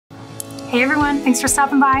Hey everyone, thanks for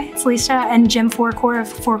stopping by. It's Lisa and Jim Forecourt of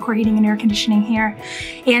Forecourt Heating and Air Conditioning here.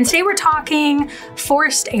 And today we're talking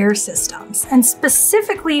forced air systems. And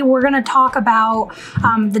specifically, we're gonna talk about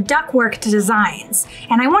the ductwork designs.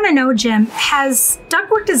 And I wanna know, Jim, has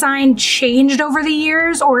ductwork design changed over the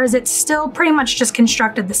years, or is it still pretty much just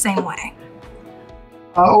constructed the same way?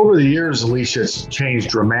 Over the years, Alicia, it's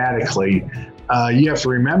changed dramatically. You have to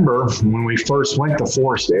remember when we first went to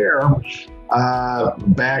forced air,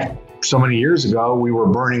 back so many years ago, we were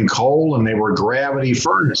burning coal and they were gravity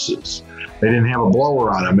furnaces. They didn't have a blower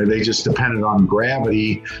on them. They just depended on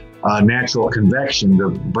gravity, natural convection to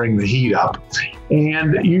bring the heat up.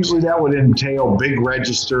 And usually that would entail big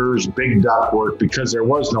registers, big ductwork, because there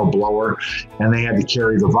was no blower and they had to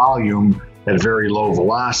carry the volume at very low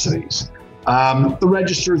velocities. The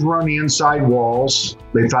registers were on the inside walls.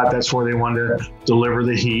 They thought that's where they wanted to deliver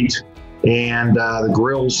the heat. And the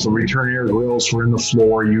grills, the return air grills, were in the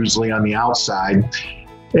floor, usually on the outside.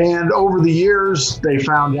 And over the years, they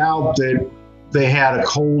found out that they had a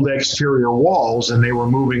cold exterior walls and they were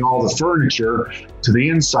moving all the furniture to the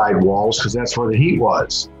inside walls because that's where the heat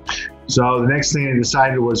was. So the next thing they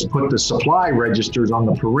decided was put the supply registers on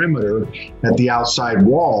the perimeter at the outside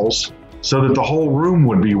walls so that the whole room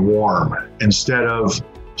would be warm. Instead of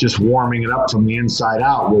just warming it up from the inside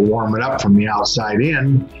out, we'll warm it up from the outside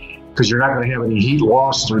in, because you're not going to have any heat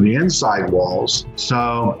loss through the inside walls.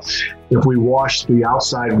 So if we wash the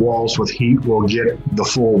outside walls with heat, we'll get the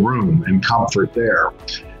full room and comfort there.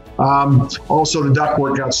 Also, the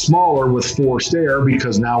ductwork got smaller with forced air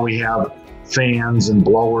because now we have fans and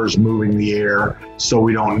blowers moving the air, so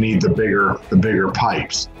we don't need the bigger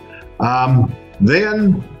pipes.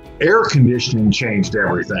 Then air conditioning changed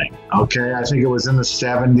everything. Okay, I think it was in the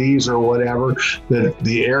 70s or whatever that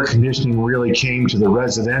the air conditioning really came to the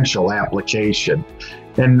residential application.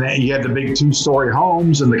 And you had the big two-story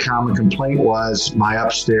homes, and the common complaint was, my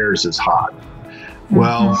upstairs is hot.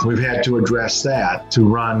 Well, we've had to address that to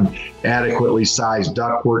run adequately sized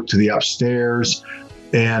ductwork to the upstairs.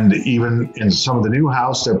 And even in some of the new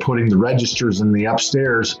house, they're putting the registers in the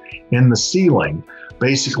upstairs in the ceiling,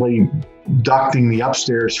 basically ducting the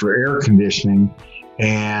upstairs for air conditioning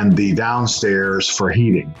and the downstairs for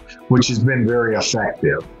heating, which has been very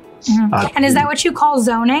effective. And is that what you call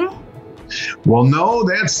zoning? Well, no,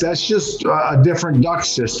 that's just a different duct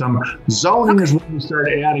system. Zoning is when you start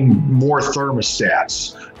adding more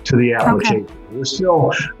thermostats to the application. We're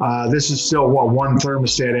still, this is still one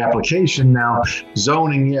thermostat application. Now,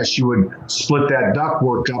 zoning, yes, you would split that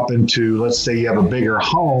ductwork up into, let's say you have a bigger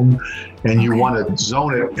home and you want to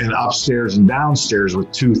zone it in upstairs and downstairs with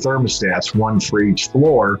two thermostats, one for each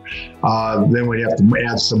floor. Then we have to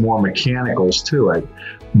add some more mechanicals to it.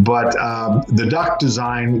 But the duct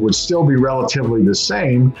design would still be relatively the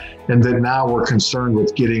same, and then now we're concerned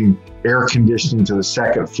with getting air conditioning to the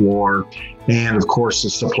second floor, and of course the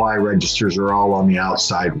supply registers are all on the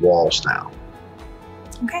outside walls now.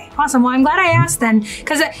 Okay, awesome. Well, I'm glad I asked then,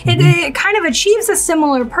 because it kind of achieves a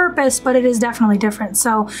similar purpose, but it is definitely different.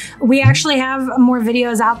 So we actually have more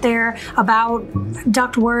videos out there about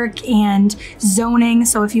ductwork and zoning.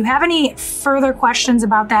 So if you have any further questions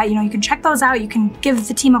about that, you can check those out. You can give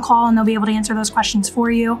the team a call and they'll be able to answer those questions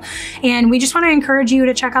for you. And we just want to encourage you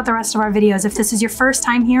to check out the rest of our videos. If this is your first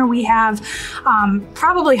time here, we have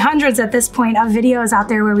probably hundreds at this point of videos out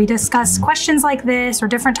there where we discuss questions like this or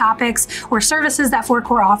different topics or services that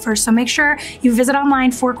Forecourt offers. So make sure you visit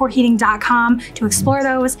online, forecourtheating.com, to explore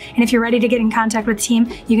those. And if you're ready to get in contact with the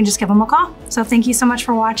team, you can just give them a call. So thank you so much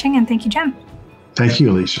for watching, and thank you, Jim. Thank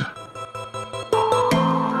you, Alicia.